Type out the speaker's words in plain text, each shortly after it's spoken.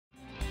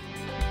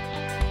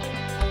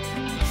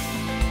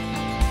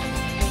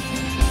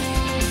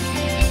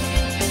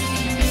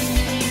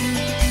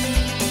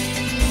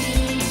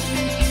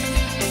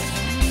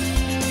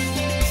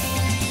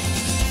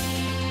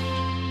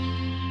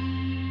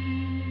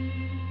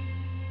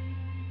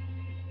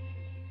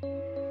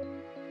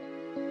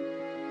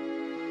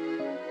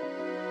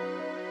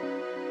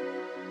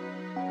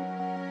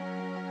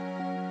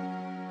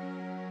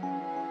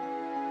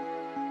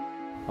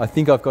I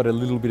think I've got a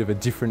little bit of a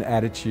different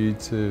attitude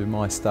to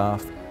my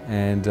staff,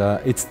 and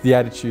it's the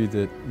attitude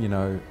that, you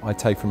know, I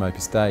take from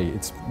Opus Dei.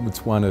 It's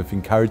one of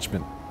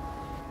encouragement.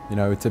 You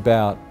know, it's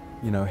about,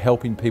 you know,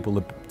 helping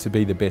people to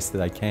be the best that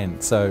they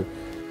can. So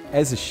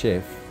as a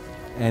chef,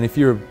 and if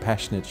you're a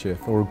passionate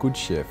chef or a good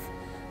chef,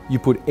 you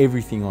put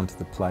everything onto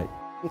the plate.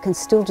 You can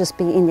still just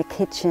be in your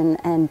kitchen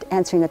and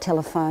answering the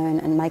telephone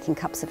and making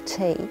cups of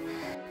tea.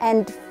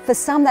 And for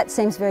some that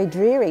seems very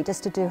dreary,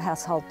 just to do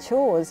household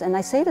chores, and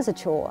they see it as a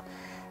chore.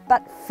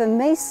 But for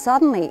me,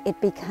 suddenly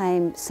it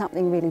became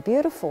something really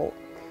beautiful.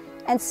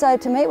 And so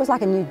to me it was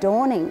like a new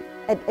dawning.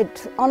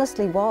 It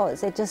honestly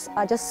was. I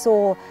just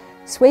saw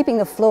sweeping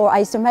the floor. I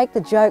used to make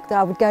the joke that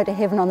I would go to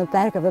heaven on the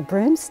back of a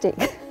broomstick.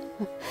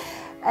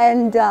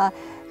 And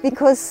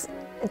because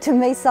to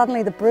me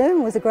suddenly the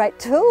broom was a great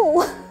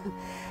tool.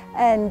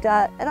 And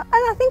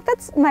I think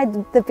that's made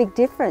the big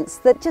difference,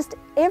 that just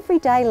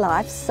everyday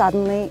life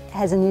suddenly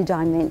has a new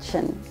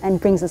dimension and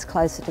brings us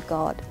closer to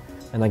God.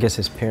 And I guess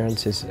as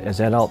parents,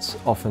 as adults,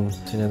 often,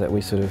 you know, that we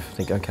sort of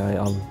think, okay,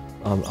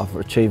 I've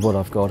achieved what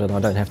I've got and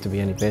I don't have to be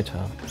any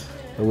better.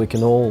 But we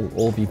can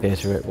all be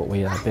better at what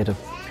we are, better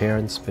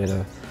parents,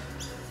 better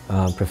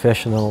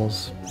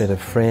professionals, better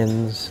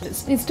friends.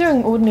 It's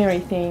doing ordinary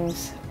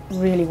things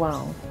really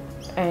well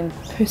and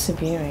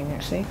persevering,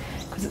 actually,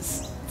 because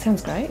it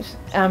sounds great,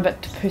 but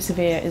to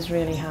persevere is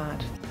really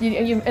hard.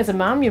 You, as a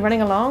mum, you're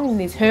running along and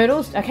there's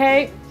hurdles,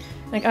 okay,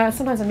 like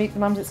sometimes I meet the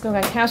mums at school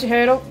going, how's your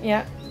hurdle?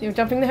 Yeah, you're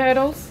jumping the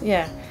hurdles?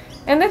 Yeah.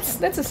 And that's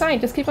the same,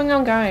 just keep on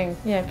going,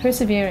 yeah,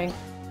 persevering.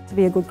 To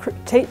be a good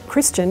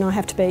Christian, I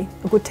have to be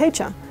a good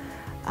teacher.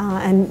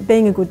 And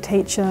being a good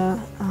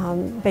teacher,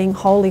 being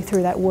holy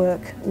through that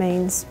work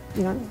means,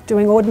 you know,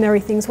 doing ordinary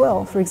things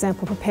well. For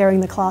example, preparing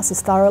the classes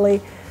thoroughly,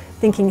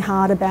 thinking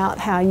hard about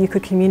how you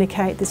could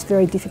communicate this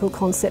very difficult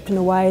concept in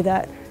a way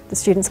that the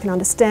students can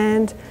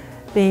understand,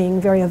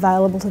 being very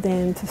available to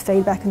them for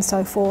feedback and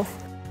so forth.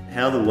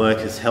 How the work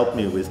has helped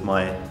me with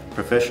my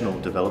professional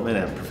development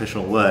and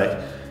professional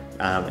work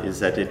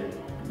is that it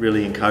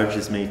really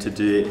encourages me to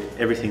do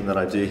everything that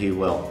I do here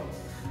well.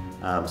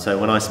 So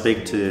when I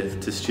speak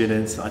to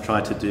students, I try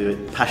to do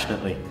it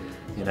passionately,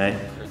 you know.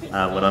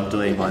 When I'm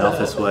doing my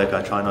office work,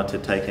 I try not to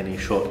take any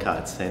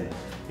shortcuts, and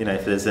you know,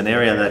 if there's an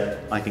area that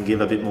I can give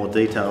a bit more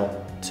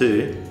detail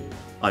to,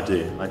 I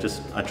do.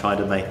 I try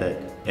to make that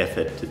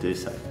effort to do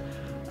so.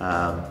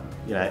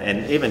 You know,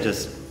 and even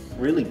just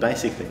really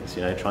basic things,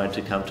 you know, trying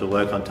to come to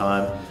work on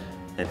time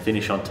and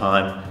finish on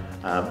time.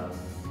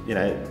 You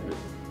know,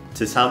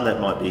 to some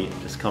that might be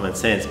just common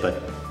sense,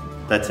 but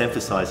that's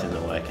emphasising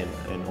the work,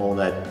 and all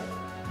that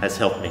has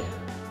helped me.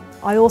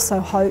 I also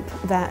hope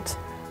that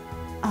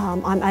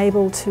I'm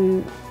able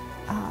to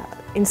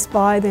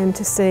inspire them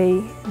to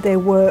see their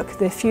work,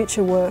 their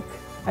future work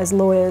as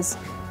lawyers,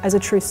 as a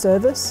true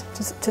service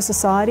to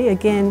society.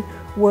 Again,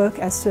 work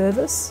as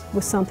service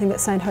was something that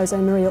St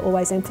Josemaria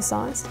always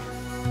emphasised.